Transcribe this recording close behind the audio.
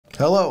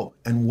Hello,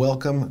 and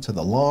welcome to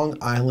the Long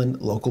Island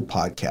Local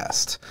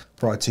Podcast,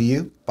 brought to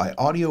you by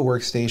Audio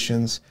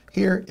Workstations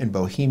here in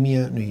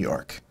Bohemia, New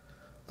York.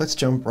 Let's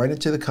jump right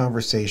into the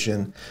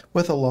conversation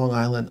with a Long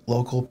Island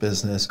local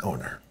business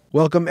owner.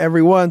 Welcome,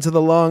 everyone, to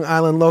the Long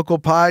Island Local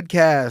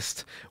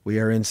Podcast. We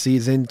are in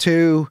Season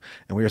 2,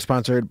 and we are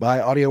sponsored by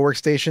Audio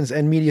Workstations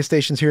and media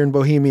stations here in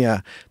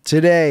Bohemia.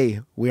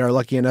 Today, we are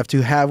lucky enough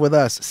to have with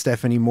us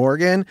Stephanie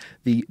Morgan,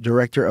 the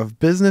Director of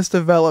Business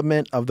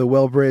Development of the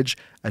Wellbridge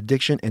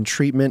Addiction and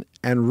Treatment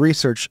and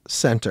Research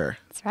Center.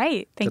 That's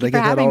right. Thank you for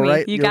having me.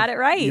 Right? You got it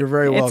right. You're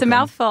very welcome. It's a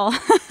mouthful.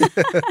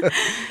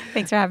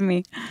 Thanks for having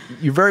me.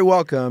 You're very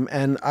welcome,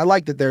 and I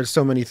like that there's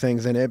so many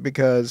things in it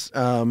because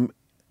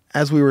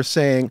as we were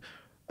saying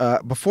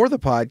before the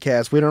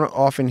podcast, we don't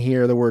often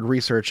hear the word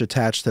research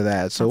attached to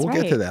that, so we'll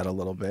get to that a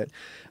little bit.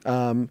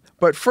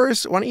 But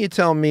first, why don't you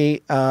tell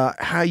me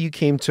how you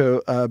came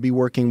to be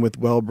working with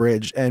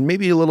Wellbridge, and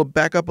maybe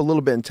back up a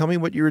little bit and tell me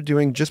what you were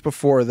doing just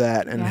before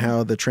that and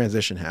how the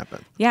transition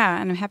happened.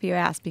 Yeah, and I'm happy you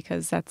asked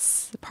because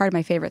that's part of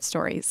my favorite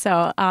story.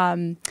 So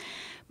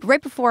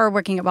right before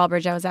working at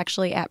Wellbridge, I was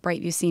actually at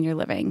Brightview Senior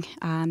Living.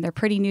 They're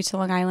pretty new to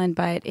Long Island,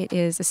 but it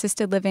is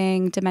assisted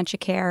living, dementia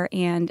care,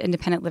 and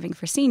independent living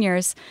for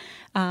seniors.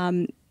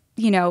 It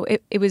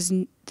was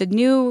the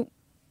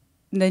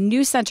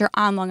new center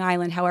on Long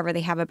Island. However,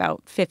 they have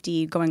about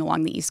 50 going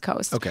along the East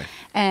Coast. Okay.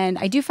 And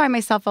I do find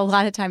myself a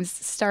lot of times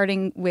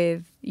starting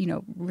with,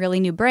 really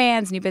new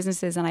brands, new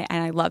businesses, and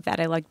I love that.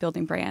 I like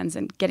building brands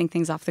and getting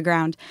things off the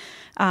ground.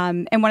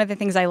 And one of the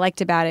things I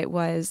liked about it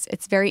was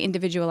it's very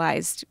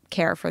individualized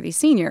care for these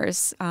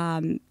seniors.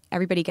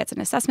 Everybody gets an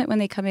assessment when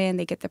they come in.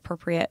 They get the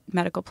appropriate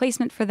medical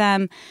placement for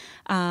them,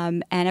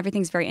 and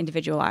everything's very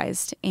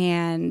individualized.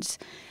 And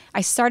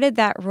I started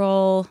that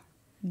role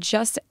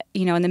just,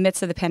 in the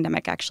midst of the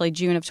pandemic, actually,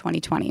 June of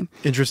 2020.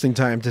 Interesting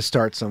time to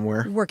start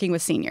somewhere. Working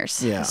with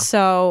seniors. Yeah.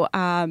 So,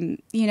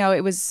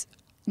 it was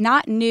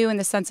not new in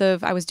the sense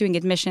of I was doing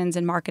admissions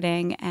and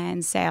marketing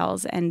and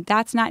sales, and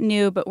that's not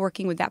new, but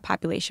working with that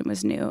population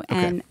was new. Okay.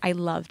 And I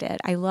loved it.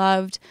 I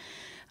loved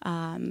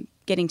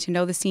getting to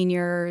know the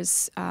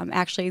seniors.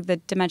 Actually, the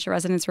dementia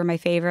residents were my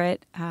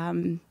favorite,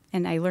 and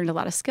I learned a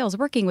lot of skills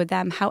working with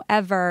them.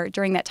 However,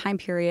 during that time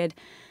period,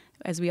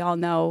 as we all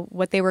know,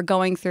 what they were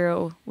going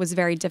through was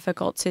very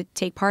difficult to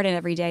take part in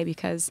every day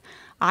because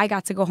I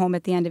got to go home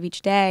at the end of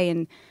each day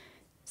and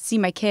see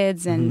my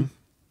kids and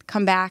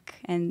come back,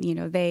 and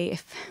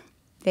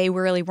they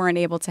really weren't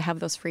able to have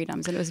those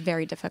freedoms, and it was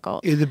very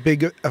difficult. It had a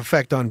big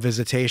effect on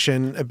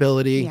visitation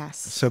ability. Yes.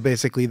 So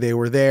basically they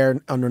were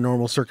there under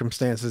normal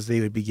circumstances.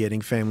 They would be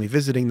getting family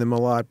visiting them a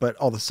lot, but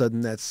all of a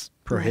sudden that's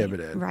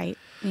prohibited. Right.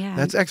 Yeah.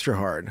 That's extra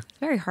hard. It's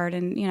very hard.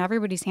 And,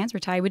 everybody's hands were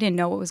tied. We didn't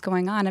know what was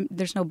going on.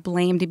 There's no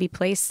blame to be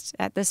placed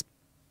at this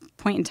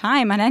point in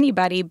time on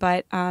anybody,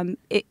 but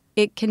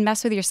it can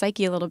mess with your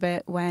psyche a little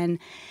bit when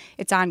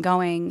it's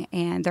ongoing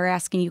and they're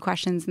asking you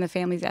questions and the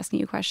family's asking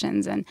you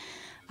questions. And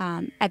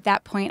at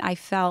that point, I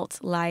felt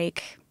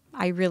like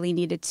I really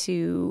needed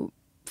to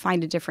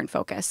find a different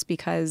focus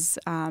because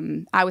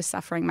I was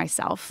suffering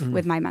myself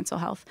with my mental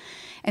health.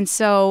 And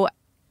so,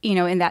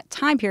 in that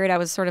time period, I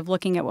was sort of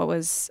looking at what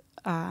was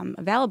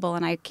available,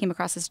 and I came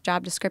across this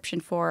job description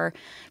for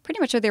pretty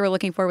much what they were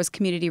looking for was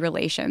community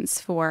relations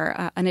for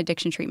an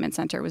addiction treatment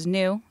center. It was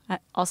new,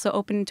 also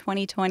opened in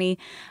 2020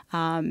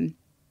 in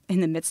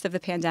the midst of the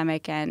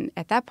pandemic. And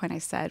at that point I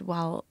said,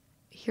 well,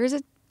 here's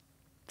a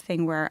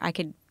thing where I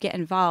could get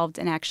involved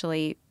and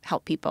actually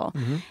help people.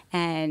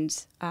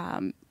 And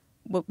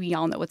what we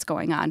all know what's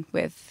going on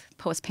with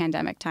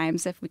post-pandemic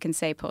times, if we can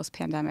say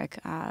post-pandemic,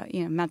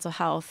 mental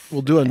health.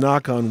 We'll do a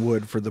knock on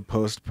wood for the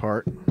post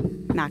part.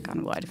 Knock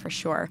on wood, for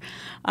sure.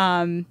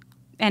 And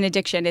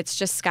addiction, it's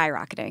just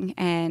skyrocketing.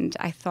 And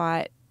I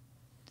thought,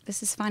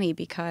 this is funny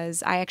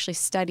because I actually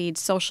studied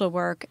social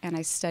work and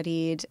I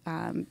studied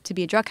to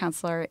be a drug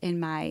counselor in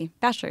my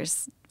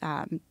bachelor's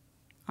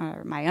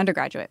or my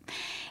undergraduate.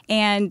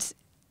 And,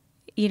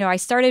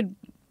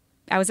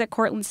 I was at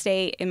Cortland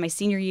State in my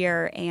senior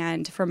year,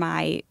 and for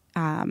my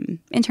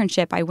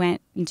internship, I went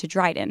into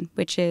Dryden,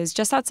 which is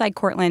just outside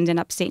Cortland in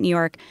upstate New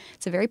York.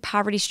 It's a very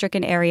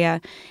poverty-stricken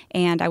area,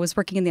 and I was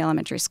working in the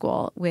elementary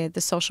school with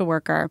the social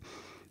worker.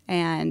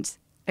 And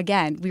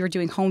again, we were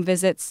doing home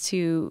visits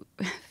to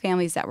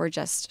families that were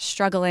just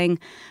struggling,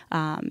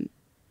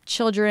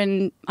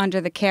 children under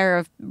the care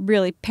of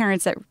really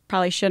parents that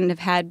probably shouldn't have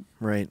had,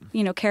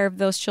 care of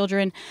those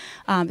children.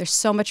 There's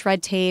so much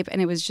red tape,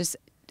 and it was just,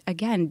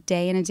 again,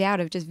 day in and day out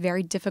of just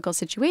very difficult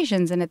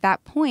situations. And at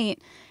that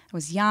point, I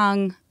was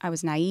young, I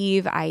was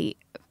naive, I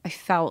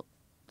felt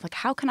like,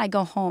 how can I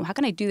go home? How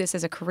can I do this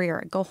as a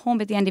career? Go home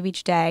at the end of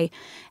each day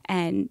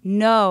and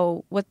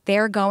know what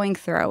they're going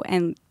through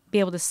and be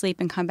able to sleep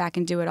and come back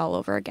and do it all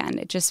over again.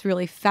 It just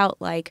really felt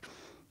like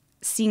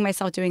seeing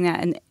myself doing that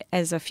and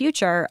as a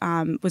future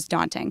was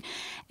daunting.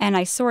 And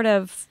I sort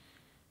of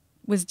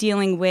was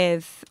dealing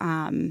with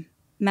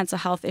mental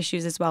health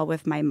issues as well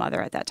with my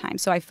mother at that time.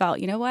 So I felt,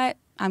 you know what?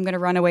 I'm going to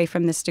run away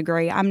from this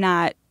degree. I'm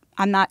not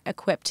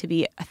equipped to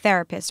be a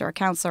therapist or a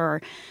counselor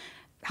or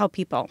help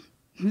people.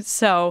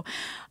 So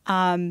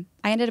I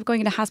ended up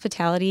going into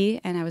hospitality,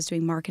 and I was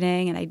doing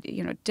marketing, and I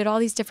did all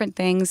these different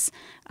things.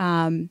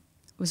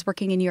 Was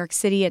working in New York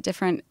City at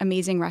different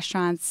amazing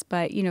restaurants.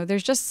 But,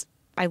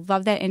 I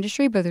love that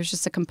industry, but there's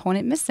just a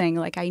component missing.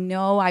 Like, I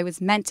know I was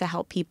meant to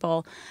help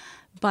people,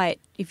 but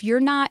if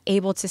you're not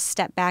able to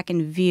step back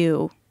and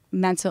view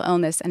mental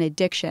illness and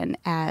addiction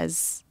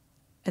as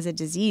a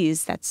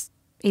disease that's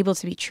able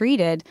to be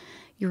treated,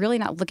 you're really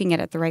not looking at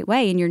it the right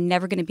way, and you're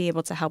never going to be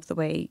able to help the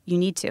way you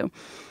need to.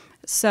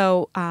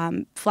 So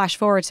flash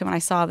forward to when I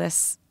saw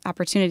this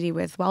opportunity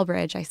with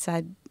Wellbridge, I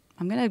said,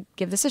 I'm going to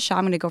give this a shot.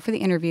 I'm going to go for the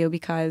interview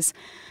because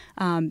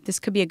this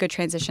could be a good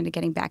transition to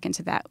getting back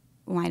into that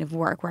line of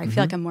work where I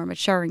feel like I'm more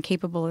mature and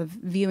capable of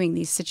viewing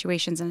these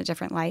situations in a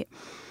different light.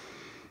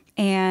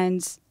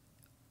 And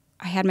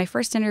I had my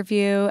first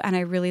interview, and I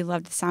really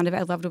loved the sound of it.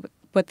 I loved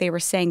what they were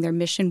saying their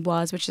mission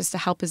was, which is to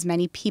help as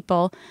many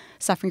people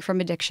suffering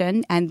from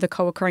addiction and the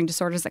co-occurring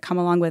disorders that come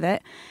along with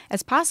it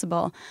as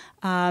possible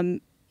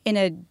in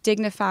a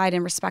dignified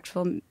and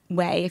respectful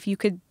way. If you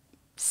could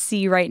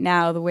see right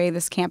now the way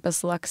this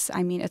campus looks,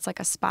 I mean, it's like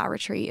a spa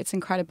retreat. It's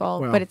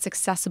incredible, but it's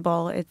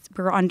accessible.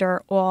 We're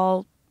under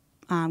all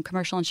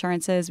commercial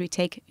insurances. We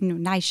take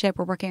NISHIP.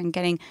 We're working on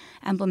getting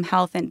Emblem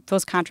Health, and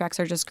those contracts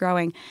are just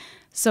growing.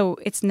 So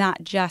it's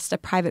not just a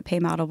private pay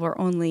model where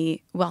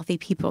only wealthy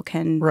people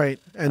can Right.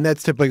 And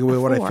that's typically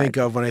afford. what I think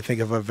of when I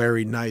think of a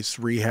very nice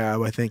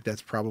rehab. I think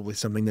that's probably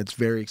something that's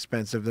very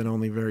expensive that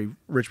only very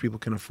rich people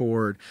can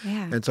afford.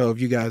 Yeah. And so if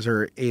you guys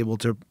are able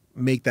to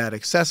make that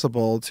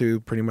accessible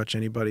to pretty much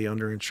anybody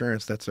under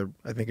insurance, that's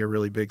I think a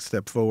really big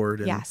step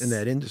forward in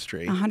that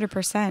industry.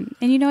 100%.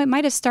 And it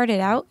might have started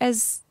out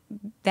as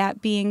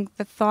that being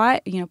the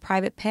thought,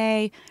 private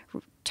pay,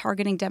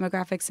 targeting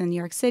demographics in New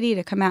York City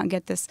to come out and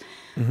get this.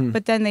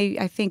 But then they,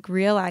 I think,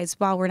 realized,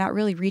 wow, we're not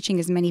really reaching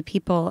as many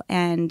people.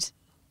 And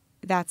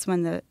that's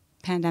when the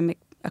pandemic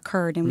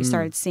occurred, and we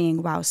started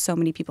seeing, wow, so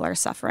many people are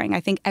suffering. I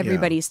think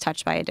everybody's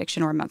touched by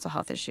addiction or mental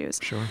health issues.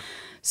 Sure.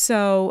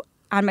 So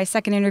on my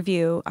second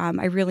interview,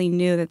 I really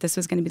knew that this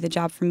was going to be the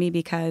job for me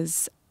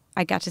because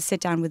I got to sit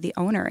down with the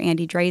owner,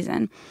 Andy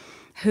Drazen,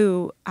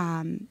 who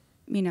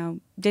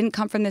didn't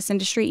come from this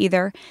industry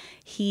either.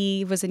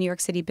 He was a New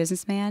York City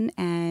businessman,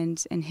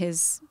 and in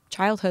his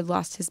childhood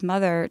lost his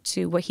mother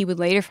to what he would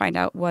later find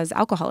out was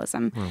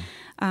alcoholism.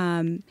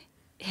 Him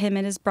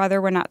and his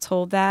brother were not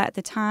told that at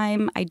the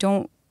time. I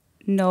don't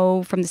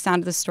know from the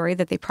sound of the story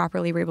that they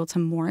properly were able to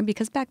mourn,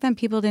 because back then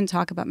people didn't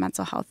talk about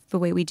mental health the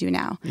way we do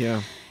now.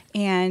 Yeah.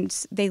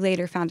 And they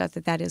later found out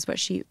that is what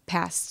she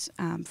passed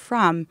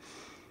from.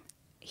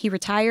 He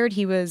retired.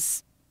 He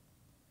was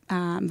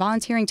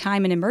volunteering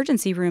time in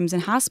emergency rooms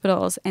in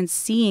hospitals and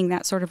seeing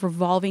that sort of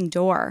revolving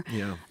door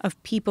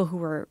of people who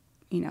were,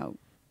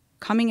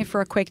 coming in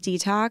for a quick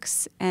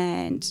detox.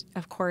 And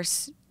of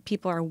course,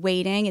 people are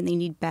waiting and they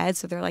need beds.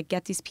 So they're like,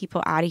 get these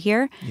people out of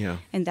here. Yeah.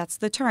 And that's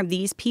the term.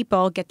 These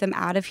people, get them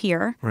out of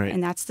here. Right.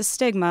 And that's the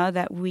stigma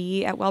that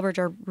we at Wellbridge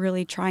are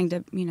really trying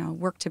to,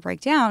 work to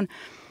break down.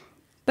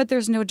 But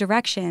there's no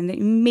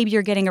direction. Maybe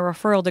you're getting a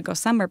referral to go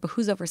somewhere, but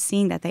who's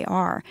overseeing that they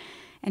are?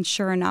 And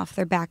sure enough,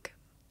 they're back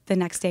the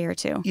next day or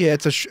two. Yeah,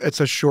 it's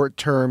a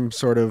short-term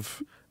sort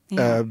of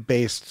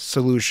based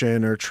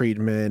solution or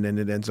treatment, and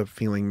it ends up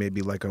feeling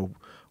maybe like a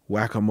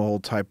whack-a-mole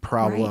type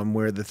problem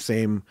where the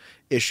same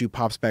issue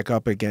pops back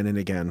up again and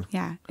again.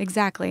 Yeah,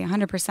 exactly,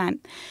 100%.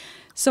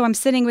 So I'm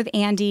sitting with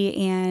Andy,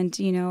 and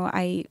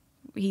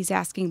he's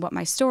asking what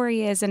my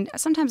story is, and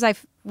sometimes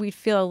we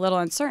feel a little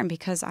uncertain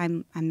because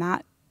I'm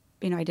not,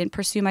 I didn't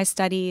pursue my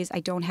studies.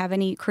 I don't have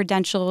any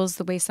credentials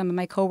the way some of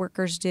my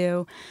coworkers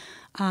do.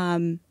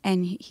 And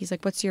he's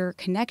like, what's your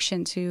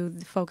connection to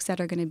the folks that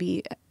are going to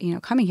be,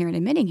 coming here and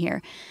admitting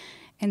here?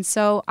 And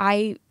so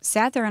I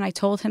sat there and I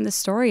told him the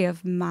story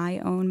of my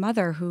own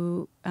mother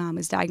who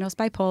is diagnosed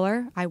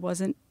bipolar. I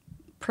wasn't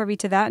privy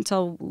to that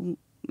until,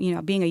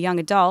 being a young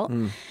adult.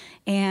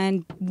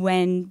 And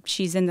when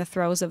she's in the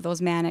throes of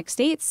those manic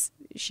states,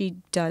 she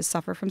does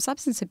suffer from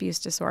substance abuse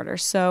disorder.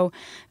 So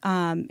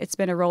it's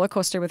been a roller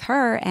coaster with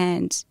her.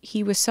 And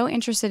he was so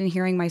interested in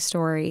hearing my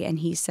story. And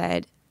he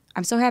said,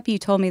 I'm so happy you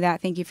told me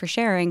that. Thank you for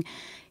sharing.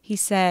 He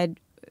said,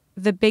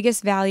 the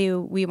biggest value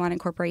we want to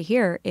incorporate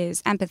here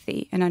is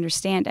empathy and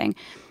understanding.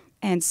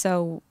 And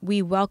so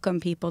we welcome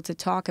people to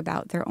talk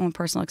about their own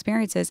personal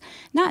experiences,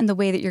 not in the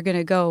way that you're going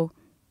to go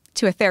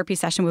to a therapy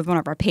session with one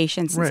of our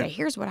patients and say,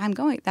 here's what I'm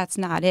going. That's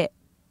not it.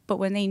 But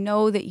when they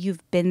know that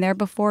you've been there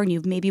before and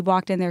you've maybe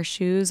walked in their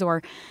shoes,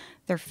 or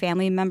their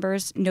family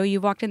members know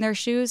you've walked in their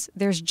shoes,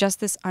 there's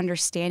just this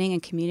understanding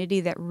and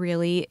community that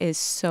really is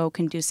so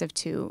conducive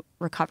to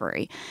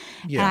recovery.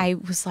 Yeah. And I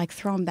was like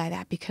thrown by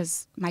that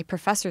because my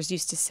professors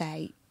used to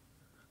say,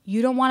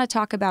 you don't want to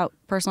talk about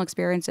personal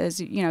experiences.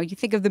 You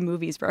think of the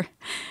movies where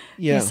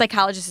the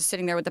psychologist is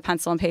sitting there with the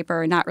pencil and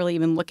paper and not really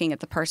even looking at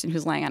the person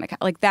who's laying on a couch.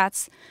 Like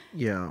that's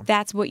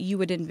what you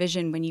would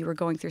envision when you were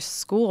going through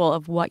school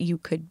of what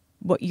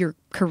your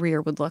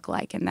career would look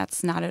like. And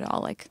that's not at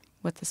all like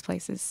what this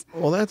place is.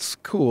 Well, that's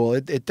cool.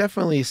 It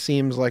definitely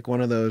seems like one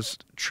of those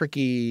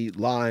tricky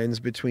lines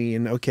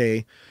between,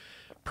 okay,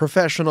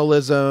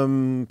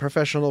 professionalism,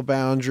 professional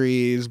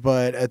boundaries,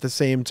 but at the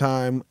same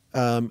time,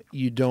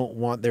 you don't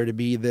want there to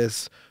be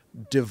this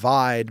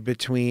divide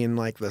between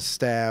like the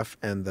staff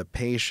and the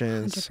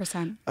patients,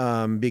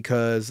 100%.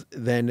 because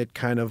then it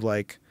kind of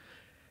like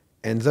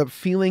ends up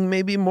feeling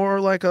maybe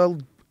more like a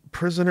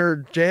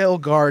prisoner jail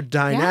guard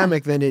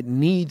dynamic than it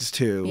needs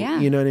to. Yeah.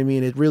 You know what I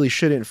mean? It really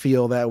shouldn't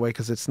feel that way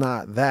because it's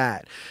not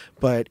that.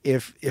 But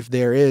if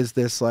there is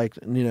this like,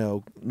 you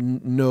know,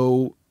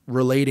 no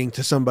relating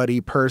to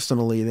somebody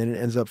personally, then it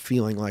ends up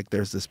feeling like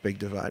there's this big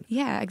divide.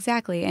 Yeah,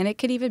 exactly. And it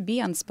could even be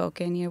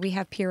unspoken. You know, we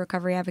have peer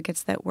recovery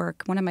advocates that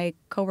work. One of my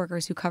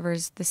coworkers who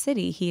covers the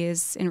city, he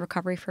is in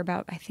recovery for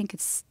about, I think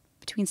it's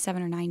between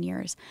 7 or 9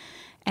 years.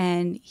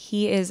 And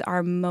he is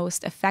our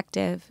most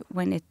effective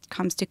when it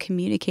comes to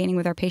communicating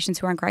with our patients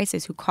who are in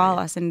crisis, who call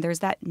us. And there's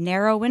that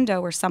narrow window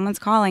where someone's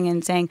calling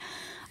and saying,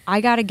 I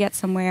got to get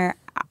somewhere.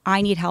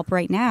 I need help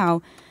right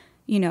now.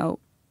 You know,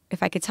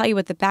 if I could tell you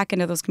what the back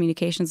end of those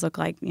communications look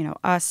like, you know,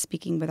 us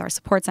speaking with our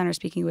support center,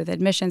 speaking with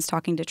admissions,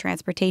 talking to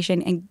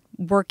transportation, and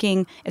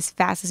working as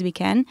fast as we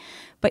can.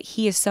 But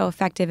he is so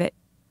effective at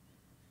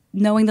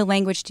knowing the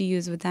language to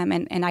use with them.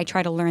 And I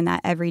try to learn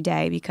that every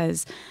day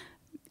because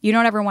you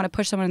don't ever want to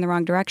push someone in the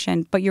wrong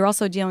direction, but you're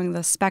also dealing with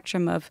the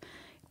spectrum of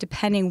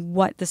depending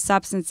what the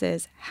substance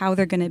is, how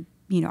they're going to,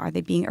 you know, are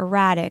they being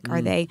erratic? Are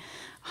they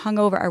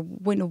hungover? Or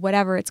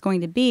whatever it's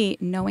going to be,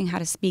 knowing how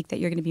to speak that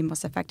you're going to be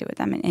most effective with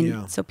them.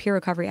 And so peer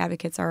recovery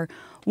advocates are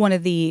one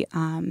of the,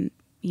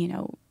 you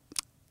know,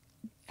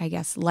 I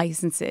guess,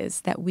 licenses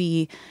that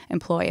we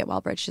employ at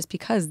Wellbridge just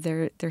because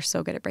they're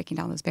so good at breaking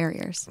down those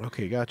barriers.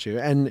 Okay, got you.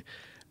 And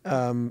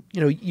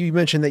you know, you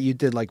mentioned that you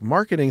did like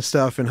marketing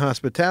stuff in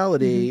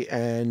hospitality,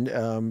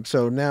 and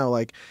so now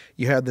like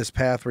you had this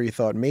path where you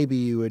thought maybe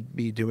you would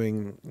be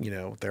doing, you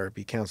know,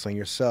 therapy, counseling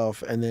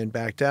yourself, and then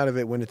backed out of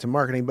it, went into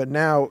marketing. But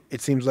now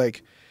it seems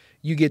like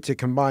you get to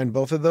combine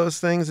both of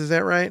those things. Is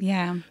that right?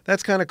 Yeah.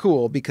 That's kind of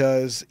cool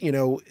because, you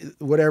know,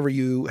 whatever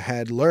you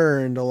had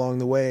learned along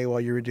the way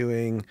while you were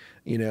doing,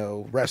 you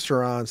know,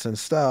 restaurants and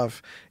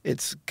stuff,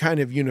 it's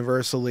kind of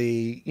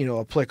universally, you know,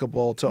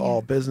 applicable to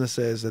all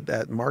businesses,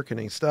 that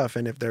marketing stuff.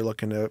 And if they're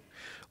looking to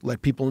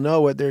let people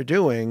know what they're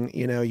doing,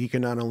 you know, you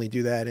can not only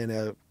do that in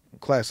a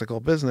classical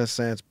business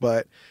sense,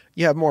 but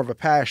you have more of a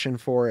passion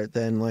for it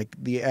than like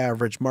the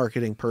average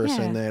marketing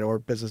person or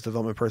business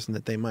development person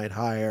that they might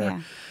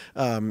hire.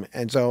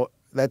 And so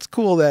that's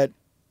cool that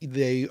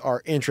they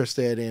are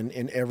interested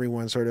in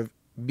everyone sort of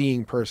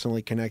being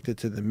personally connected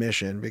to the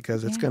mission,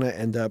 because it's going to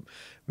end up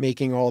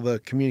making all the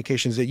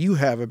communications that you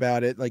have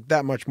about it like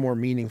that much more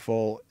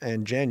meaningful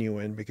and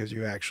genuine because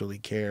you actually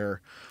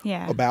care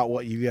about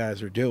what you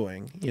guys are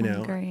doing, you know.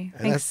 I agree.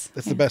 And that's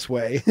the best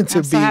way to be.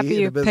 I'm so happy you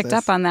in the business. picked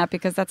up on that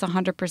because that's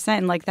 100%.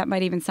 And like that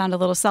might even sound a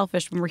little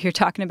selfish when we're here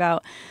talking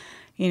about,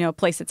 you know, a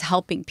place that's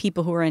helping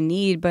people who are in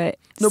need, but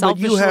but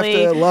you have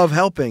to love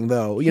helping,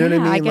 though. You know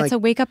what I mean? I get to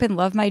wake up and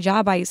love my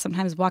job. I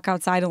sometimes walk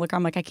outside and look,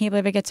 I'm like, I can't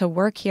believe I get to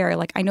work here.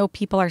 Like, I know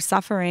people are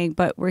suffering,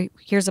 but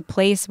here's a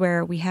place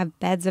where we have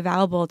beds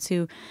available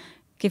to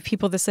give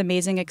people this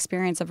amazing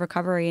experience of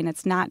recovery. And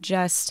it's not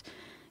just,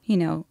 you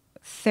know,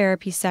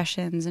 therapy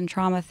sessions and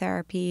trauma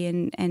therapy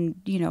and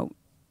you know,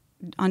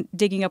 on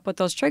digging up what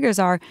those triggers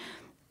are.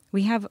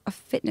 We have a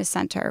fitness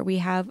center. We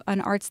have an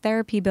arts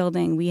therapy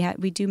building.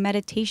 We do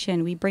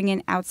meditation. We bring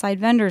in outside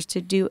vendors to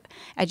do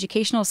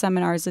educational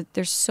seminars.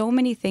 There's so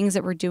many things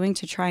that we're doing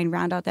to try and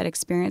round out that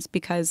experience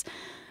because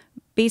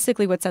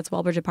basically what sets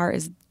Wellbridge apart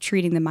is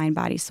treating the mind,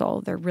 body,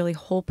 soul. They're really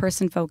whole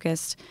person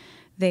focused.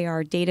 They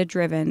are data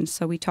driven.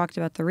 So we talked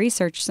about the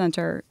research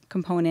center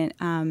component.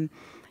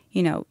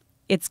 You know,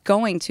 it's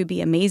going to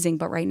be amazing,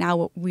 but right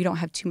now we don't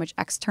have too much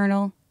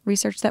external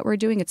research that we're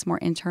doing. It's more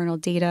internal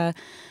data.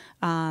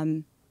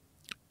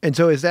 And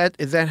so is that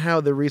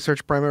how the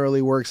research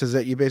primarily works, is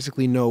that you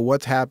basically know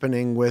what's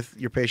happening with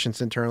your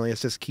patients internally?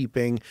 It's just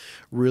keeping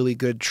really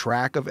good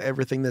track of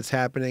everything that's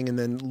happening and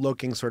then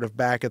looking sort of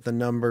back at the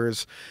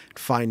numbers,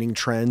 finding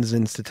trends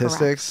and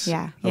statistics?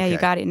 Correct. Yeah, you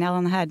got it. Nail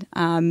on the head.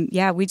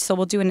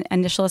 We'll do an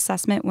initial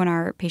assessment when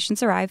our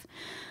patients arrive.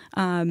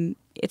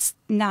 It's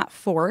not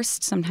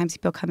forced. Sometimes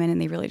people come in and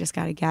they really just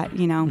got to get,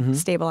 you know,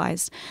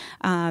 stabilized.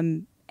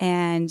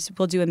 And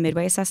we'll do a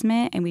midway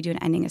assessment and we do an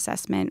ending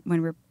assessment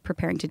when we're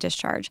preparing to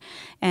discharge.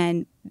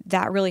 And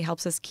that really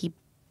helps us keep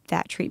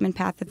that treatment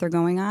path that they're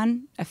going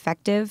on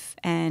effective.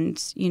 And,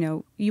 you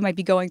know, you might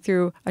be going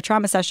through a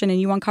trauma session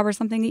and you uncover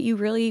something that you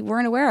really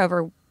weren't aware of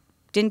or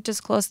didn't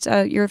disclose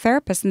to your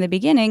therapist in the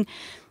beginning.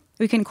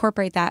 We can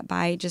incorporate that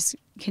by just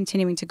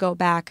continuing to go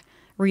back,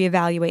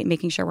 reevaluate,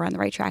 making sure we're on the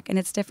right track. And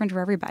it's different for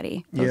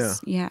everybody.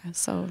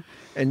 So.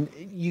 And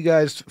you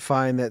guys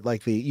find that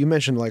like you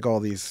mentioned like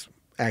all these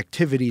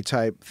activity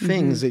type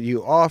things that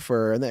you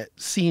offer, and that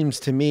seems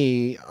to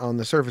me on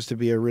the surface to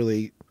be a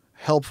really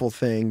helpful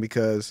thing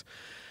because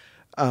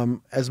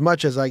as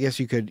much as I guess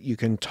you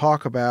can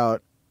talk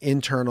about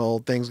internal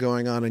things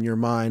going on in your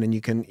mind and you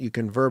can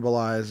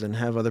verbalize and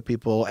have other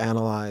people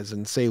analyze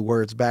and say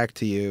words back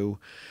to you,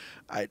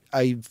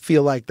 I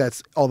feel like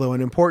that's, although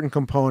an important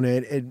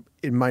component,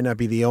 it might not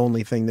be the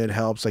only thing that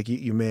helps. Like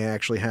you may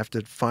actually have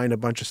to find a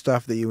bunch of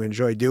stuff that you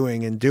enjoy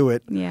doing and do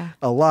it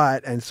a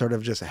lot, and sort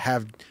of just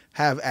have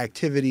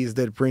activities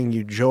that bring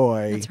you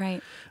joy. That's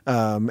right.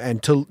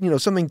 And to,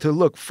 something to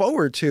look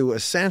forward to,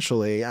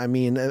 essentially. I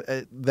mean,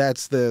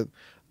 that's the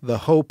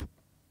hope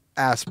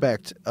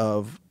aspect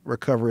of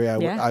recovery.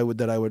 I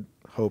would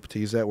hope, to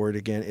use that word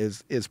again,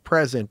 is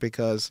present,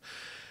 because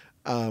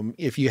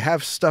if you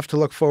have stuff to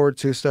look forward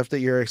to, stuff that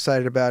you're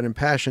excited about and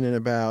passionate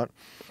about,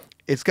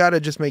 it's got to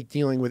just make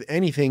dealing with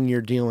anything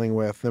you're dealing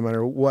with, no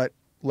matter what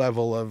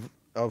level of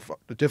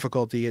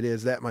difficulty it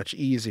is, that much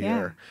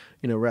easier,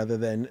 rather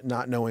than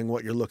not knowing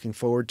what you're looking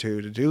forward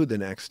to do the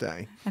next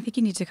day. I think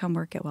you need to come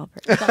work at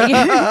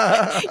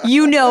Wellbridge.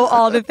 You know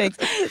all the things.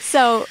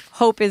 So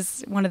hope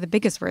is one of the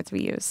biggest words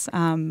we use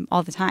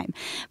all the time.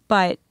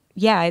 But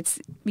yeah, it's,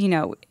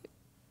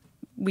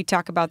 we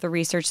talk about the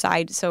research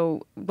side.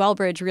 So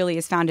Wellbridge really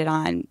is founded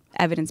on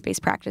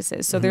evidence-based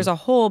practices. So there's a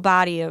whole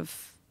body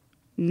of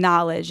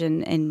knowledge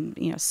and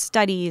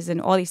studies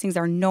and all these things that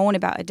are known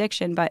about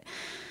addiction, but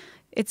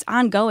it's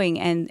ongoing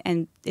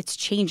and it's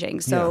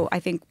changing. So I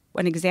think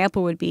an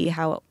example would be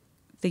how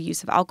the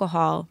use of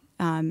alcohol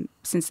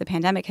since the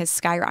pandemic has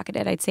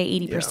skyrocketed. I'd say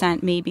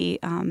 80% maybe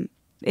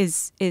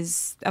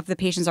is of the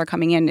patients are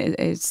coming in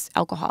is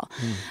alcohol.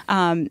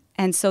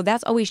 And so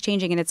that's always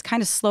changing, and it's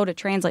kind of slow to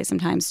translate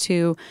sometimes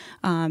to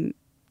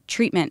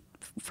treatment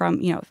from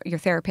your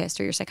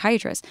therapist or your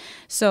psychiatrist.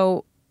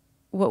 So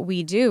what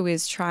we do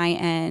is try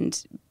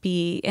and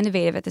be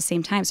innovative at the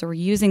same time. So we're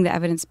using the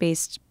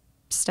evidence-based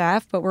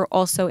stuff, but we're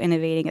also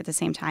innovating at the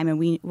same time.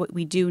 And what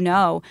we do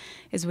know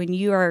is when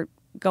you are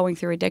going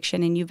through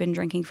addiction and you've been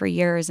drinking for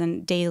years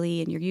and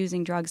daily and you're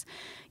using drugs,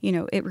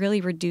 it really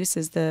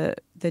reduces the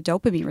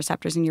dopamine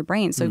receptors in your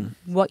brain. So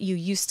what you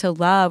used to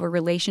love or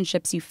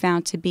relationships you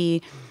found to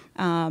be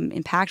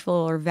impactful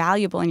or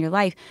valuable in your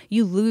life,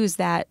 you lose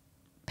that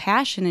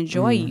passion and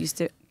joy you used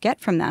to get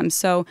from them.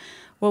 So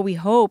what we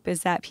hope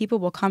is that people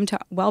will come to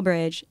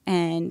Wellbridge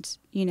and,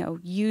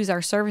 use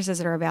our services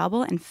that are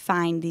available and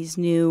find these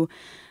new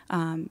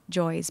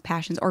joys,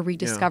 passions, or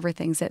rediscover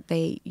things that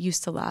they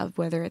used to love,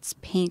 whether it's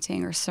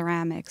painting or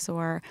ceramics,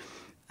 or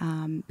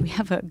we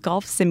have a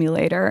golf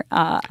simulator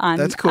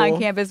on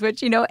campus,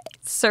 which,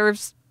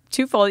 serves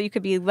twofold. You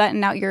could be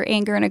letting out your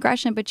anger and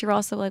aggression, but you're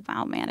also like,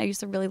 wow, man, I used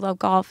to really love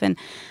golf, and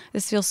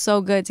this feels so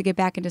good to get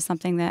back into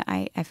something that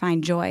I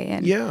find joy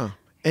in. Yeah.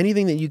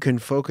 Anything that you can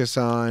focus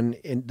on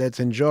that's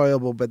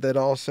enjoyable, but that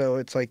also,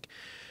 it's like,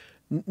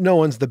 no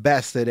one's the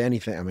best at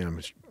anything. I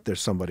mean,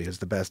 there's somebody who's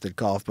the best at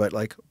golf, but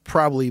like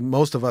probably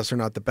most of us are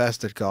not the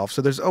best at golf.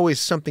 So there's always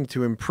something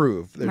to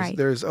improve.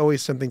 There's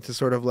always something to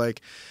sort of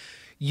like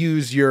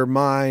use your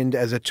mind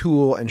as a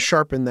tool and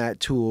sharpen that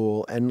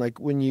tool. And like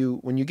when you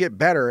get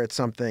better at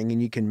something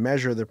and you can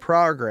measure the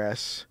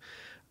progress,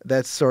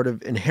 that's sort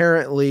of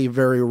inherently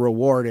very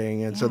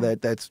rewarding. And so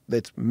that's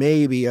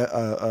maybe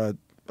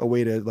a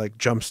way to like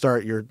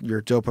jumpstart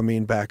your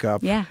dopamine back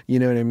up. Yeah. You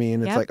know what I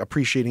mean? It's like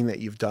appreciating that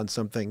you've done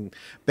something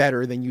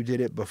better than you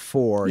did it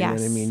before. Yes. You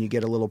know what I mean? You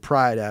get a little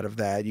pride out of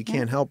that. You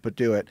can't help but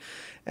do it.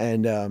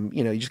 And,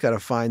 you just got to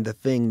find the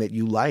thing that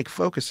you like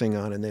focusing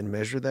on and then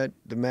measure that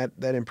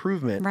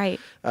improvement. Right.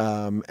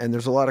 And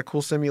there's a lot of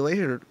cool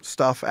simulator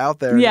stuff out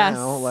there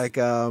now. Like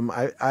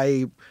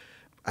I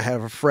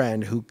have a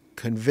friend who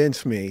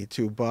convinced me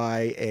to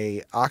buy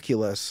a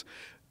Oculus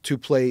to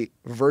play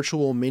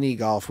virtual mini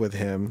golf with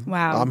him.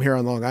 Wow. I'm here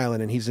on Long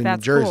Island and he's in New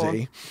Jersey.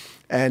 Cool.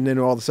 And then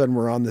all of a sudden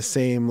we're on the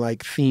same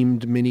like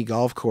themed mini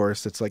golf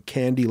course. It's like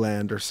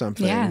Candyland or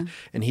something. Yeah.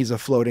 And he's a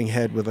floating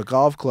head with a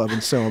golf club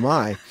and so am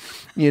I.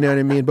 You know what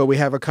I mean? But we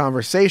have a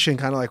conversation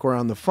kind of like we're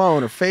on the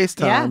phone or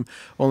FaceTime,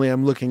 only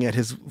I'm looking at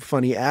his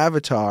funny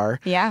avatar.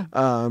 Yeah.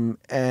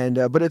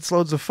 But it's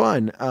loads of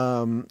fun.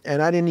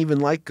 And I didn't even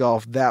like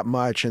golf that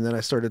much. And then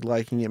I started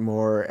liking it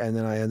more. And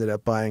then I ended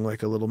up buying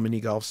like a little mini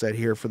golf set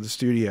here for the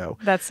studio.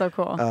 That's so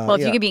cool. Well,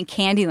 if you could be in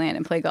Candyland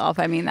and play golf,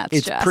 I mean,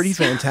 it's pretty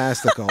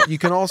fantastical. You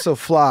can also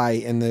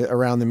fly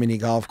around the mini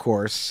golf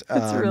course.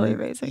 It's really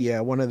amazing. Yeah.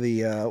 One of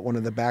the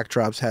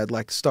backdrops had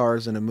like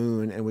stars and a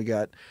moon, and we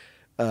got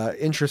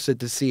interested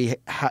to see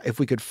if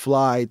we could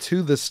fly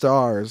to the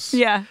stars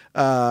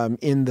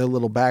in the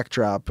little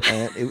backdrop.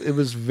 And it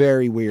was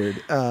very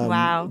weird.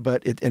 Wow.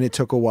 But it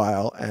took a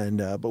while.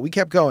 But we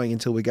kept going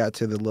until we got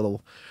to the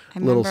little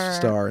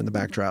star in the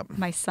backdrop.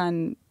 My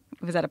son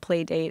was at a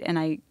play date and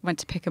I went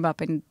to pick him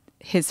up and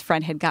his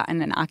friend had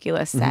gotten an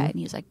Oculus set and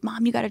he was like,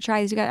 Mom, you got to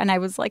try this. And I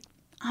was like,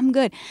 I'm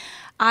good.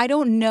 I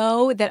don't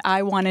know that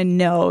I want to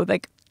know,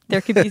 like, there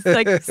could be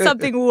like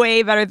something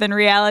way better than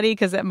reality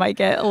because it might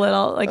get a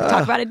little like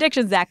talk about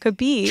addictions. That could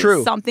be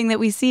something that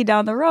we see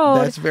down the road.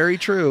 That's very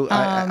true.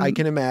 I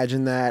can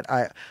imagine that.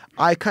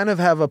 I kind of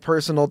have a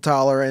personal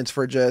tolerance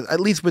for just, at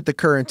least with the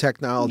current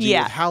technology,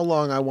 with how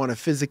long I want to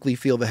physically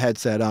feel the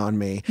headset on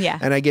me. Yeah.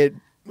 And I get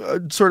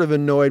sort of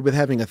annoyed with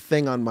having a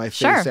thing on my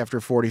face after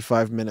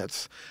 45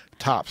 minutes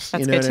tops.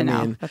 That's you know good what to I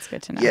know. mean? That's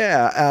good to know.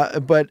 Yeah.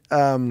 But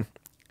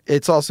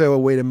it's also a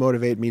way to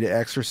motivate me to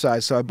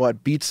exercise. So I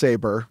bought Beat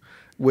Saber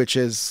which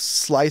is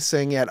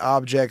slicing at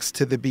objects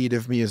to the beat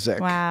of music.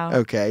 Wow.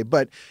 Okay,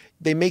 but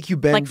they make you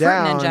bend Like Fruit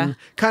down, Ninja.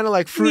 kind of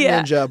like Fruit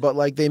Yeah. Ninja, but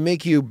like they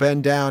make you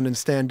bend down and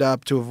stand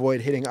up to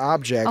avoid hitting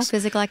objects. Oh,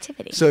 physical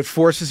activity. So it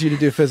forces you to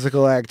do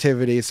physical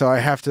activity. So I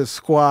have to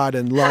squat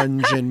and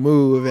lunge and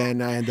move,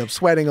 and I end up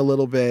sweating a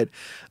little bit.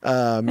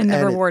 and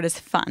the reward is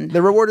fun.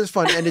 The reward is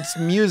fun, and it's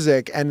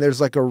music, and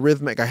there's like a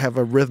rhythmic. I have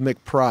a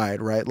rhythmic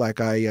pride, right?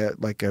 Like I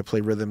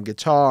play rhythm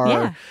guitar.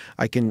 Yeah.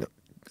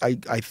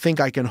 I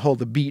think I can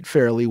hold a beat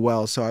fairly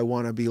well, so I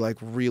want to be like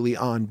really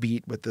on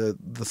beat with the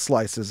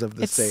slices of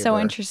the It's saber. so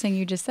interesting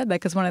you just said that,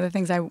 because one of the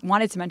things I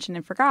wanted to mention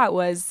and forgot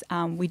was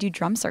we do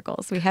drum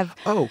circles. We have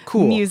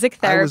cool. music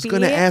therapy. I was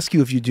going to ask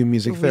you if you do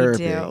music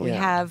therapy. We do. Yeah. We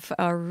have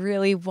a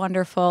really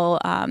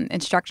wonderful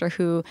instructor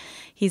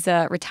he's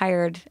a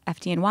retired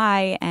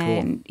FDNY,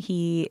 and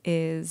he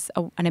is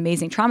an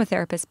amazing trauma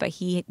therapist, but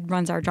he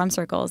runs our drum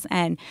circles.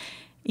 And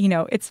you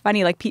know, it's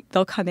funny, like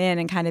they'll come in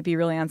and kind of be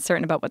really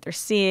uncertain about what they're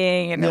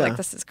seeing. And they're like,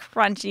 this is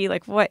crunchy.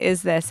 Like, what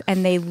is this?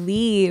 And they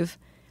leave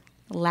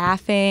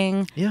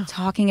laughing,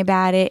 talking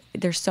about it.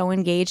 They're so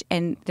engaged.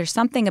 And there's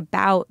something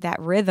about that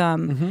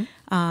rhythm,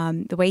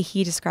 the way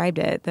he described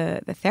it,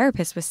 the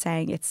therapist was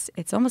saying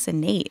it's almost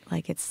innate.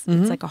 Like it's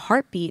like a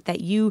heartbeat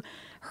that you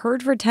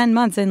heard for 10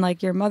 months in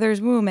like your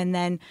mother's womb. And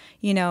then,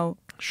 you know,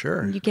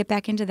 Sure. you get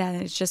back into that,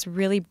 and it just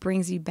really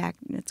brings you back.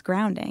 It's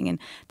grounding, and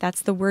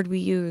that's the word we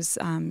use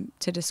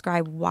to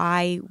describe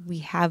why we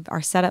have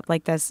our setup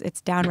like this.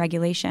 It's down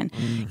regulation.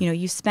 You know,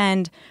 you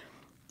spend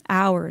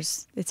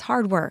hours. It's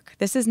hard work.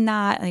 This is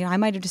not, I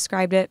might have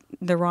described it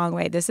the wrong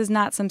way. This is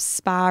not some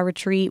spa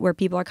retreat where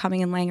people are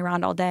coming and laying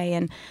around all day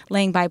and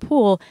laying by a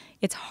pool.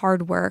 It's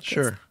hard work.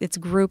 Sure. It's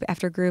group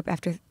after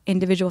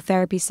individual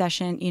therapy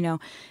session, you know,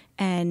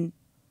 and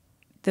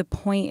the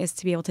point is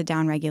to be able to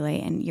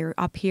downregulate, and you're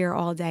up here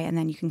all day and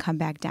then you can come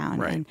back down.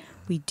 Right. And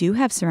we do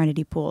have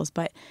serenity pools,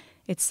 but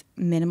it's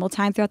minimal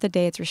time throughout the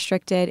day. It's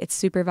restricted, it's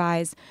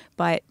supervised,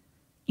 but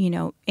you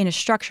know, in a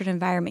structured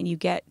environment, you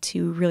get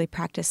to really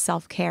practice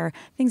self-care,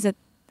 things that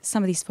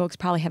some of these folks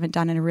probably haven't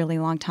done in a really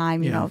long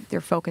time. You know,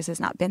 their focus has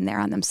not been there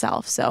on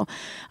themselves. So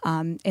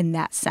in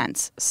that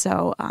sense.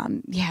 So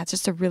it's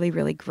just a really,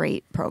 really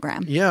great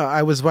program.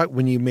 Yeah,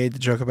 when you made the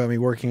joke about me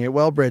working at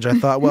Wellbridge, I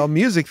thought, well,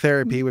 music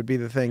therapy would be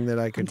the thing that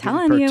I could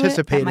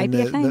participate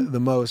in the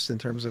most in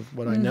terms of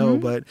what I know.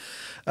 But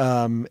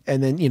and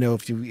then, you know,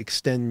 if you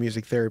extend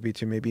music therapy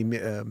to maybe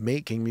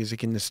making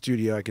music in the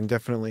studio, I can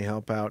definitely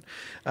help out.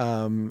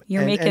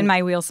 You're making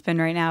my wheels spin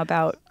right now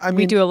about,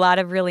 we do a lot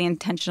of really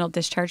intentional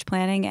discharge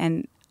planning.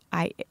 And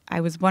I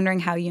was wondering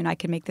how you and I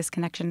could make this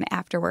connection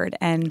afterward.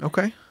 And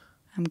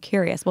I'm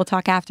curious. We'll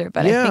talk after,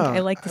 but I think I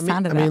like the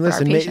sound of that for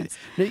our patients.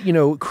 You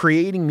know,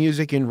 creating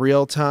music in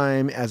real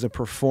time as a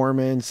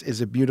performance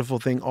is a beautiful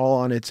thing all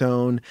on its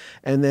own.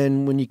 And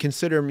then when you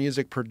consider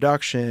music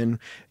production,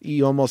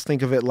 you almost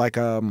think of it like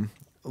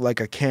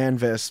a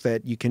canvas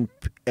that you can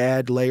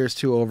add layers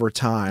to over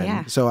time.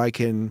 Yeah. So I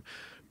can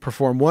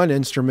perform one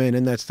instrument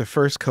and that's the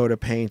first coat of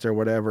paint or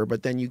whatever,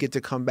 but then you get to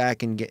come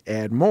back and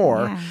add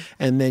more,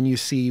 and then you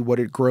see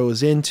what it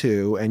grows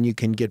into, and you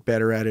can get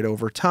better at it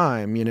over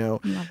time, you know.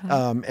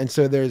 And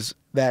so there's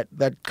that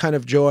kind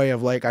of joy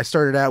of like, I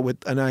started out with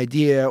an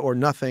idea or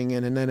nothing,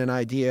 and then an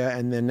idea,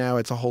 and then now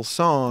it's a whole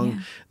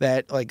song.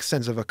 That like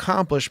sense of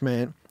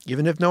accomplishment,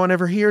 even if no one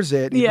ever hears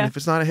it, even if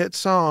it's not a hit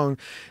song,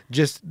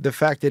 just the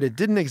fact that it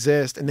didn't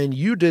exist and then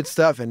you did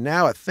stuff and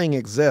now a thing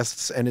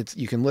exists, and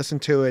you can listen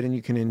to it and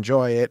you can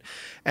enjoy it.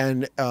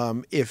 And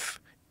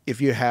if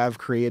you have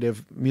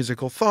creative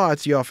musical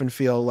thoughts, you often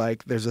feel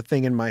like there's a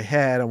thing in my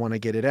head, I want to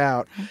get it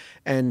out.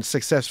 And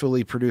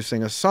successfully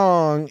producing a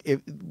song,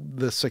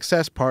 the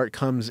success part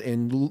comes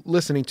in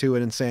listening to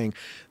it and saying,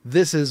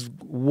 this is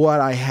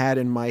what I had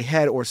in my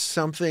head, or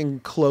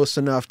something close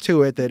enough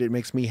to it that it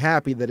makes me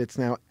happy that it's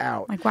now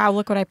out. Like, wow,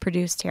 look what I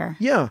produced here.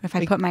 Yeah. If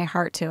I put my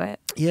heart to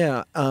it.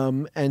 Yeah.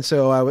 And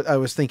so I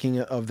was thinking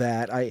of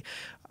that.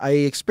 I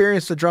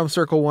experienced a drum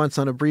circle once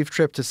on a brief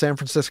trip to San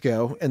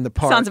Francisco in the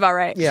park. Sounds about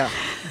right. Yeah.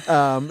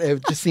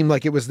 It just seemed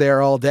like it was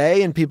there all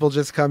day and people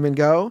just come and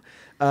go.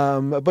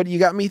 But you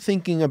got me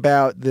thinking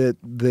about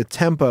the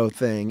tempo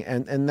thing,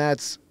 and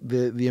that's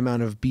the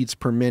amount of beats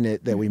per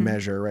minute that we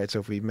measure, right? So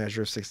if we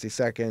measure 60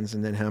 seconds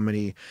and then how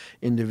many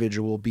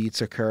individual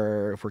beats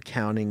occur if we're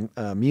counting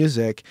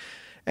music.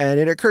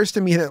 And it occurs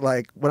to me that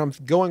like when I'm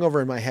going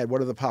over in my head,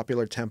 what are the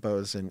popular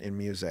tempos in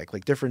music?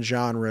 Like different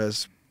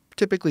genres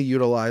typically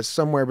utilize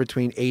somewhere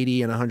between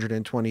 80 and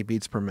 120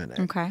 beats per minute.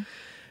 Okay.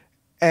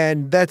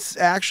 And that's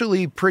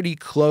actually pretty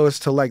close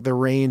to like the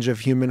range of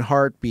human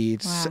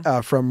heartbeats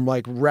from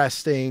like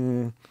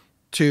resting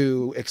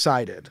to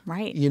excited.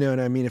 Right. You know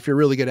what I mean? If you're a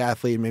really good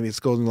athlete, maybe it's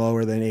going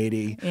lower than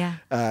 80. Yeah.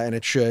 And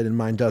it should, and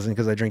mine doesn't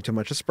because I drink too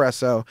much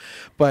espresso.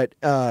 But,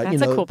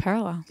 that's a cool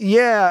parallel.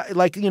 Yeah.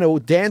 Like, you know,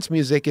 dance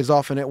music is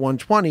often at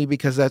 120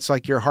 because that's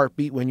like your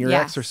heartbeat when you're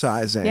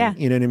exercising. Yeah.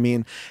 You know what I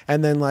mean?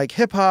 And then like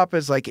hip hop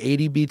is like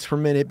 80 beats per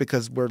minute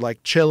because we're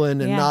like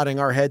chilling and nodding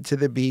our head to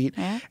the beat.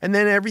 Yeah. And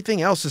then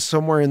everything else is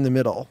somewhere in the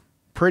middle.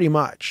 pretty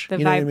much. The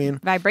you know what I mean?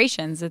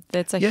 Vibrations.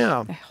 It's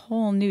a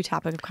whole new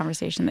topic of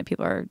conversation that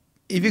people are.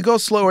 If you go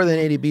slower than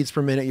 80 beats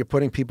per minute, you're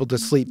putting people to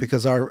sleep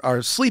because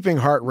our sleeping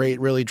heart rate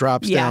really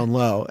drops down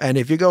low. And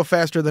if you go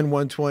faster than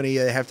 120,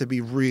 they have to be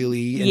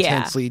really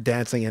intensely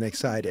dancing and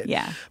excited.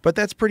 Yeah. But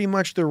that's pretty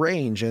much the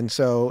range. And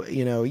so,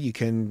 you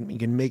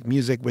can make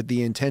music with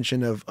the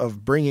intention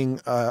of bringing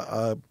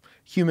a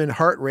human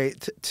heart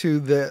rate to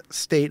the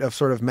state of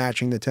sort of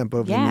matching the tempo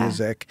of the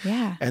music.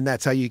 Yeah. And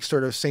that's how you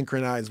sort of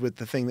synchronize with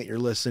the thing that you're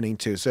listening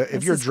to. So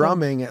if you're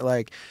drumming at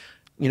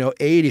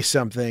 80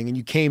 something and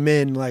you came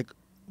in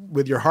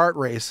with your heart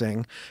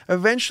racing,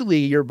 eventually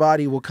your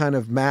body will kind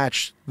of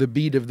match the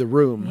beat of the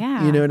room.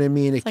 Yeah. You know what I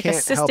mean? It's like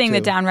assisting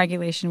the down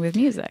regulation with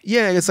music.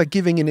 Yeah, it's like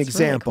giving an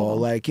example.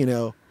 Really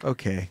cool.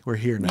 Okay, we're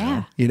here now.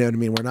 Yeah. You know what I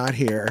mean? We're not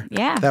here.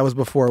 Yeah. That was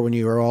before when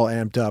you were all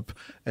amped up,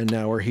 and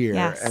now we're here.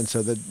 Yes. And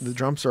so the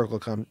drum circle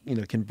can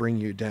bring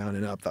you down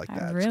and up like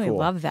that. I really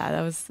love that.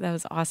 That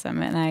was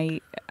awesome. And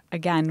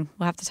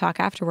we'll have to talk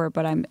afterward,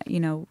 but I'm,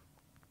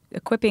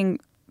 equipping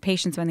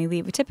patients when they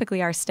leave.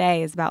 Typically our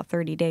stay is about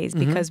 30 days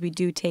because we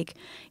do take,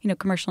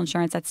 commercial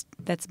insurance.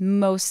 That's the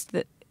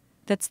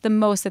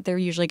most that they're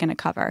usually going to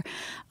cover.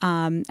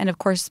 And of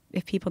course,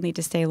 if people need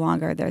to stay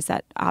longer, there's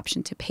that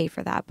option to pay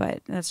for that.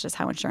 But that's just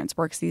how insurance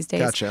works these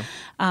days. Gotcha.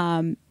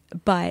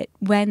 But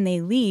when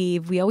they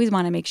leave, we always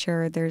want to make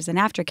sure there's an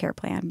aftercare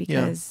plan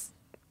because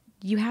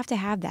you have to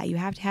have that. You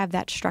have to have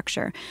that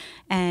structure.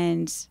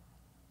 And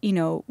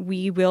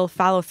we will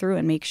follow through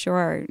and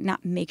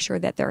not make sure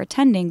that they're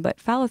attending, but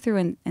follow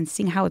through and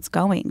seeing how it's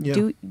going.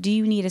 Yeah. Do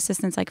you need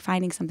assistance like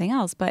finding something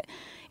else? But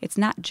it's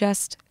not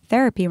just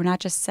therapy. We're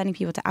not just sending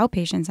people to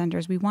outpatient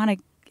centers. We want to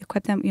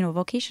equip them,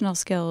 vocational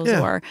skills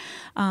or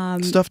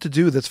stuff to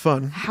do that's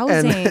fun,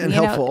 housing, and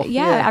helpful.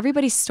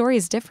 Everybody's story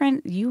is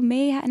different. You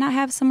may not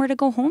have somewhere to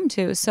go home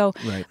to. So,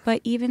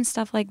 but even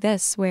stuff like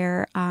this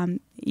where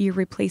you're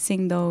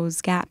replacing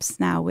those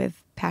gaps now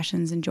with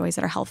passions and joys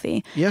that are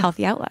healthy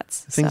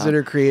outlets. Things that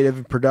are creative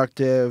and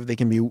productive. They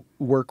can be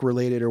work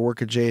related or work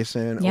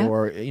adjacent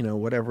or,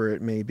 whatever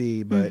it may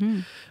be. But,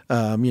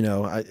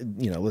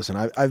 listen,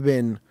 I've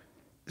been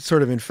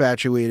sort of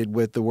infatuated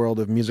with the world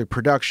of music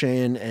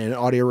production and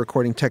audio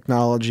recording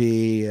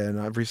technology. And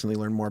I've recently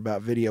learned more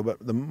about video,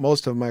 but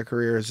most of my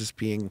career is just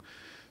being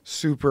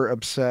super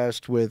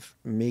obsessed with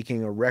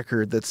making a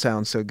record that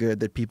sounds so good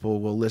that people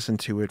will listen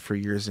to it for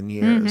years and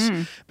years.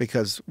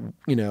 Because,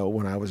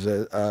 when I was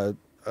a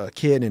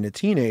kid and a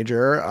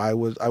teenager, I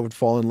would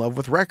fall in love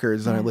with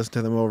records and I listened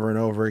to them over and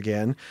over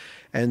again.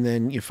 And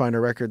then you find a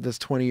record that's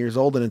 20 years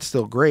old and it's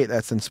still great.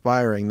 That's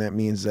inspiring. That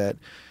means that,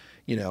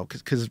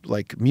 because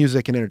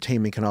music and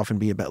entertainment can often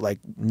be about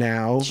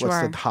now, what's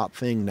the hot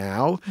thing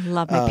now? I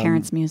love my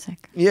parents'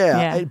 music.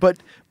 Yeah. But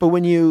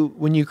when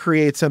you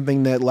create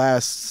something that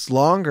lasts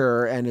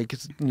longer and it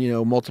gets,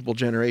 multiple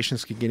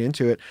generations can get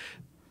into it,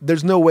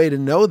 there's no way to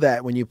know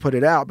that when you put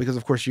it out because,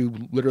 of course, you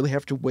literally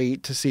have to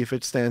wait to see if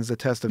it stands the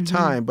test of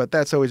time. But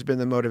that's always been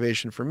the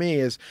motivation for me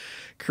is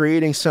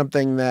creating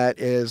something that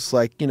is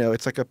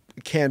it's like a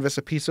canvas,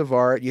 a piece of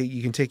art.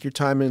 You can take your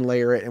time and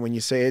layer it. And when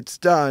you say it's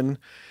done,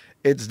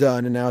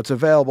 and now it's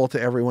available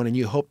to everyone. And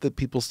you hope that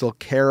people still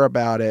care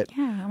about it.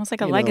 Yeah, almost like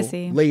a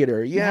legacy.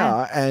 Later,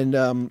 yeah. And,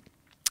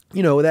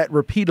 that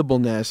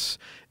repeatableness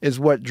is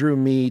what drew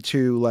me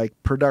to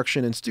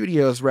production in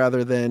studios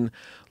rather than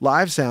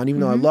live sound,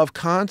 even though I love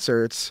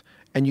concerts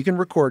and you can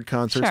record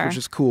concerts, which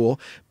is cool,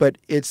 but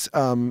it's,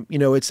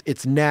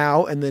 it's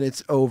now and then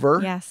it's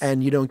over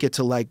and you don't get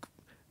to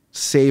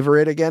savor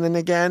it again and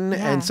again.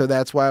 Yeah. And so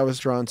that's why I was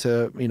drawn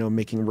to,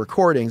 making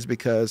recordings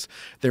because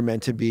they're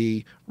meant to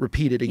be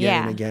repeated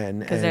again and again.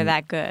 Because they're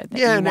that good.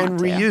 And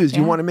reused.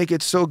 You want to make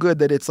it so good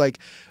that it's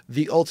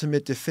the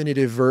ultimate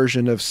definitive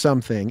version of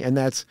something. And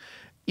that's,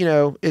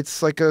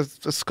 it's like a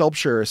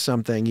sculpture or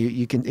something.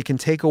 It can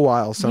take a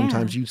while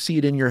sometimes. You see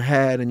it in your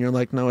head and you're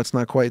like, no, it's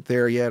not quite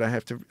there yet. I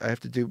have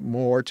to do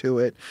more to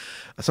it.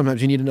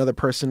 Sometimes you need another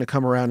person to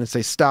come around and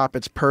say, stop,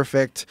 it's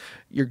perfect.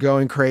 You're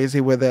going crazy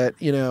with it,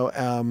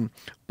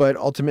 but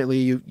ultimately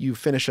you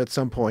finish at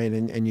some point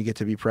and you get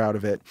to be proud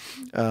of it.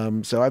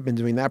 So I've been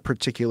doing that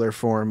particular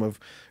form of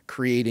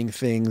creating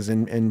things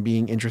and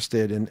being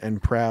interested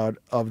and proud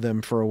of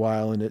them for a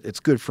while. And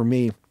it's good for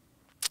me.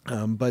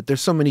 But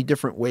there's so many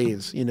different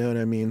ways, you know what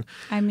I mean?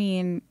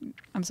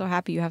 I'm so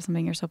happy you have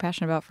something you're so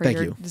passionate about for Thank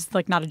you. It's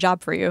not a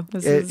job for you.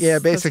 Basically.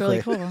 That's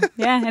really cool.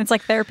 Yeah, and it's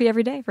like therapy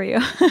every day for you.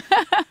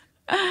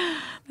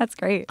 That's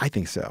great. I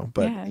think so,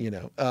 but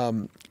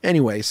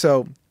anyway,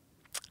 so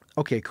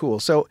okay,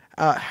 cool. So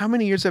how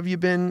many years have you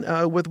been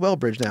with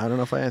Wellbridge now? I don't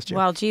know if I asked you.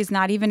 Well, geez,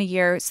 not even a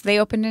year. So they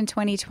opened in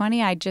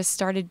 2020. I just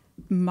started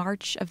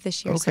March of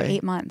this year, so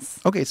 8 months.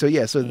 Okay, so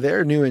so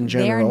they're new in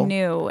general. They're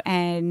new,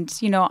 and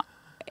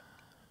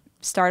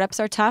startups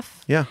are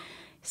tough. Yeah.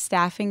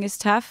 Staffing is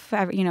tough,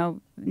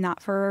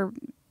 not for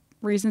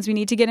reasons we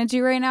need to get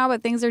into right now,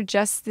 but things are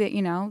just that,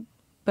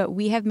 but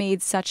we have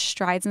made such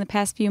strides in the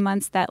past few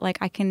months that like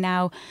I can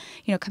now,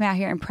 come out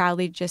here and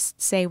proudly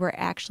just say we're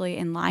actually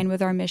in line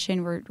with our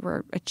mission.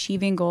 We're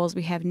achieving goals.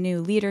 We have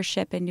new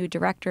leadership and new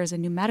directors, a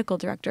new medical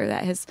director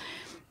that has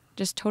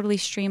just totally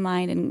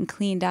streamlined and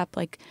cleaned up.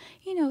 Like,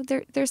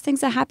 there's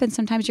things that happen.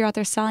 Sometimes you're out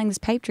there selling this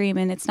pipe dream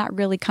and it's not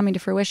really coming to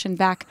fruition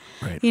back,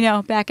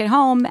 back at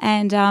home.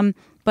 And,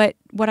 but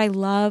what I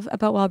love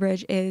about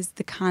Wellbridge is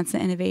the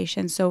constant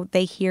innovation. So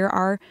they hear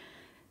our,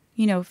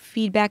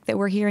 feedback that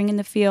we're hearing in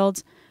the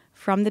field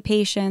from the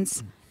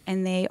patients,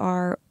 and they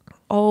are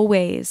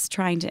always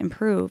trying to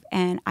improve.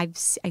 And I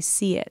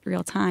see it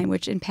real time,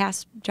 which in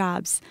past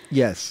jobs,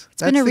 yes,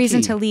 it's been a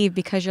reason to leave,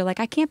 because you're like,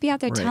 I can't be out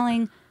there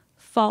telling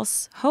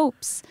false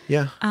hopes.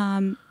 Yeah.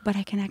 But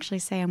I can actually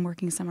say I'm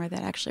working somewhere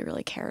that actually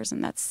really cares,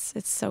 and it's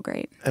so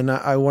great. And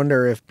I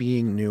wonder if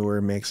being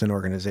newer makes an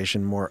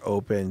organization more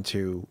open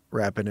to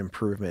rapid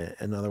improvement.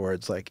 In other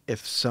words, like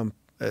if some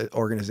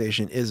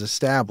organization is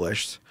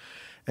established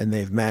and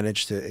they've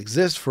managed to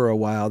exist for a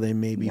while, they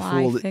may be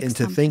fooled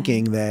into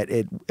thinking that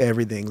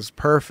everything's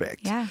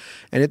perfect. Yeah.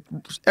 And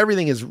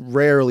everything is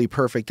rarely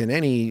perfect in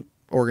any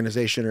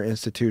organization or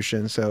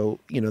institution, so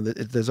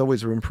there's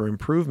always room for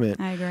improvement.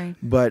 I agree,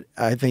 but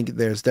I think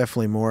there's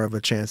definitely more of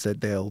a chance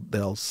that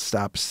they'll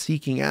stop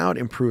seeking out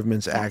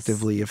improvements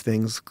actively if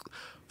things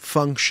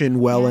function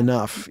well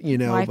enough.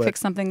 Why fix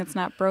something that's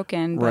not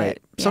broken?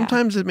 Right. But,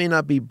 sometimes it may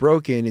not be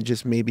broken; it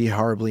just may be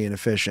horribly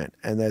inefficient,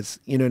 and that's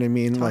what I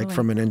mean. Totally. Like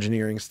from an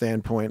engineering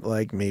standpoint,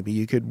 like maybe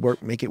you could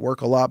make it work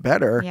a lot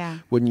better. Yeah.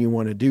 Wouldn't you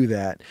want to do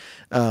that?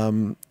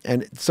 And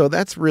so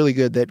that's really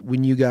good that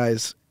when you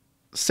guys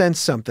sense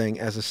something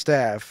as a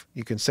staff,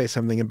 you can say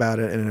something about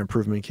it and an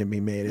improvement can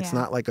be made. It's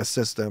not like a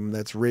system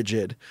that's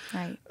rigid,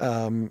 right?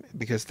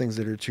 Because things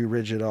that are too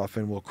rigid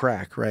often will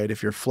crack, right?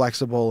 If you're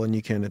flexible and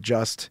you can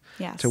adjust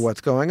to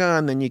what's going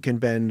on, then you can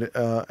bend,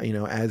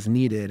 as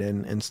needed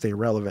and stay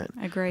relevant.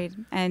 Agreed.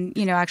 And,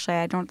 actually,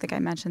 I don't think I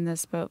mentioned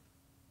this, but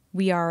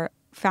we are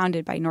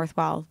founded by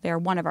Northwell. They're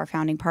one of our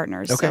founding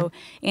partners. Okay. So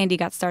Andy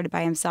got started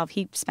by himself.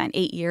 He spent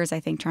 8 years, I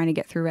think, trying to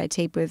get through red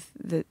tape with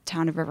the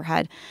town of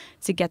Riverhead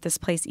to get this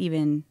place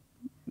even,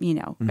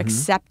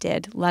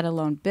 accepted, let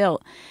alone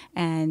built.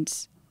 And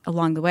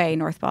along the way,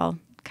 Northwell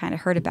kind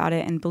of heard about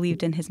it and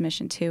believed in his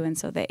mission too. And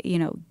so that,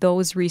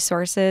 those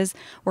resources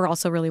were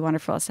also really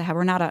wonderful to have.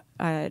 We're not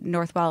a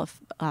Northwell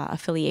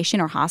affiliation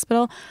or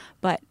hospital,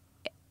 but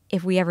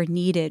if we ever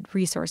needed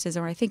resources,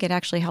 or I think it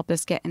actually helped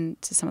us get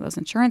into some of those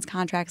insurance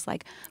contracts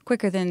like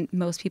quicker than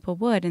most people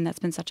would. And that's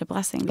been such a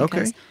blessing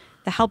because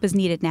the help is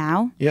needed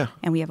now. Yeah.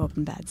 And we have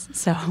open beds.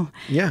 So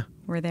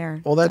we're there.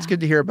 Well, that's good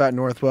to hear about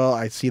Northwell.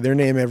 I see their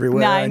name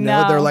everywhere. I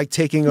know they're like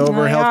taking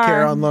over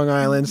healthcare on Long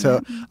Island.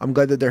 So I'm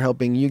glad that they're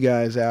helping you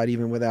guys out,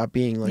 even without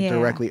being like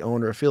directly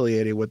owned or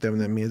affiliated with them.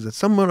 That means that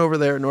someone over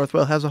there at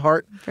Northwell has a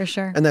heart. For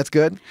sure. And that's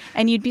good.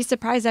 And you'd be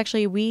surprised,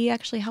 actually, we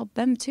actually help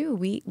them too.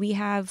 We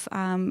have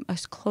a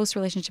close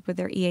relationship with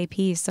their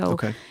EAP. So,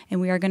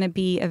 and we are going to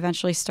be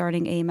eventually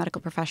starting a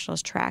medical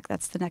professionals track.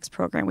 That's the next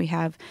program we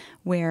have,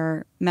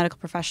 where medical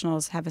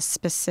professionals have a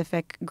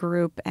specific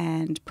group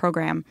and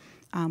program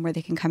where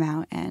they can come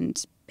out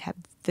and have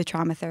the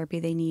trauma therapy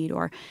they need,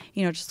 or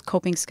just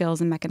coping skills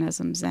and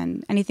mechanisms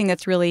and anything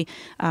that's really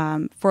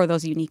for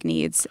those unique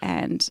needs.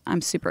 And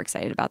I'm super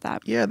excited about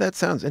that. Yeah, that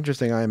sounds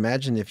interesting. I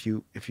imagine if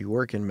you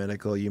work in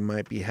medical, you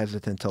might be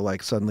hesitant to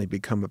like suddenly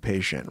become a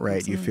patient, right?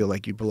 Absolutely. You feel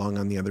like you belong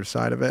on the other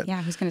side of it.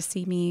 Yeah, who's going to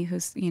see me?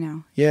 Who's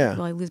will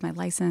I lose my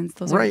license?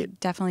 Those are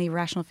definitely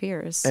irrational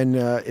fears. And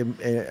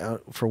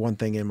for one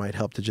thing, it might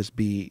help to just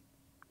be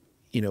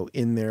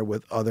in there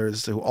with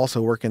others who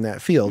also work in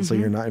that field, so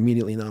you're not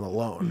immediately not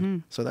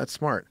alone. So that's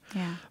smart.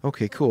 Yeah.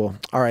 Okay, cool.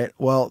 All right.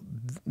 Well,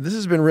 this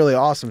has been really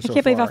awesome so far. I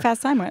can't believe how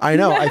fast time went. I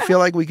know. I feel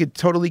like we could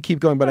totally keep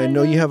going, but I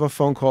know you have a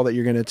phone call that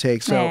you're going to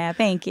take. So yeah,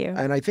 thank you.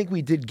 And I think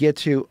we did get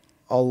to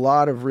a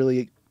lot of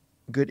really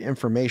good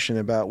information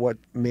about what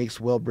makes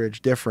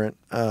Wellbridge different.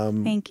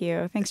 Thank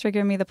you. Thanks for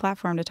giving me the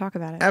platform to talk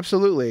about it.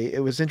 Absolutely.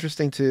 It was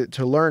interesting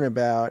to learn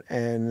about,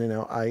 and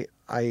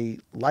I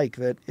like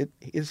that it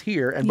is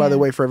here. And by the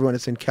way, for everyone,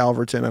 it's in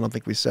Calverton. I don't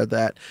think we said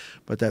that,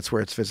 but that's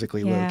where it's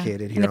physically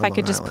located here. And if I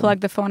could just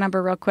plug the phone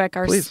number real quick,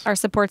 our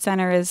support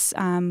center is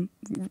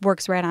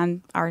works right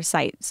on our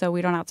site, so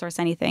we don't outsource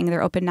anything.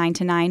 They're open 9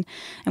 to 9,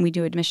 and we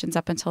do admissions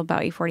up until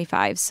about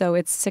 8:45. So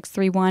it's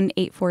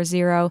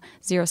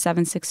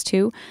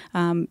 631-840-0762.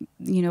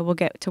 We'll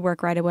get to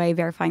work right away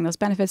verifying those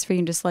benefits for you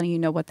and just letting you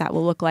know what that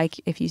will look like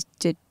if you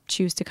did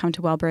choose to come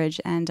to Wellbridge,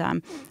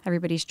 and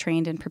everybody's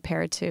trained and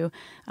prepared to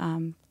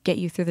get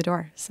you through the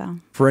door. So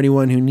for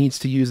anyone who needs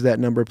to use that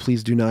number,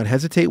 please do not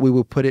hesitate. We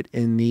will put it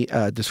in the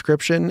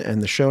description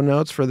and the show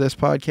notes for this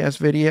podcast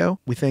video.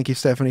 We thank you,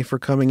 Stephanie, for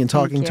coming and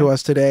talking to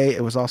us today.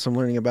 It was awesome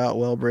learning about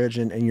Wellbridge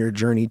and your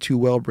journey to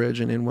Wellbridge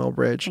and in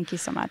Wellbridge. Thank you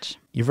so much.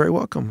 You're very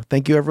welcome.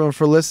 Thank you, everyone,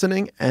 for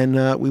listening,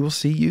 and we will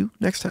see you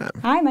next time.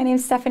 Hi, my name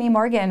is Stephanie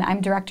Morgan.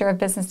 I'm Director of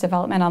Business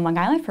Development on Long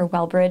Island for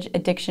Wellbridge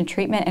Addiction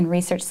Treatment and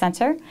Research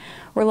Center.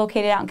 We're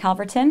located out in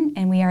Calverton,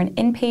 and we are an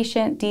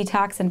inpatient,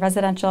 detox, and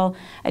residential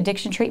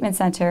addiction treatment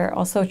center,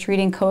 also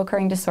treating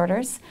co-occurring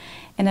disorders.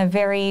 in a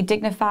very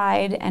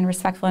dignified and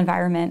respectful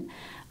environment.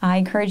 I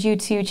encourage you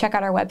to check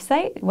out our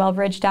website,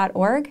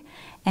 wellbridge.org.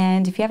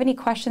 And if you have any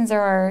questions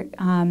or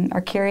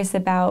are curious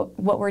about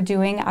what we're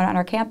doing out on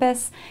our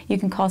campus, you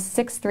can call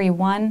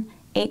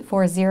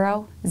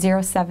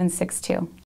 631-840-0762.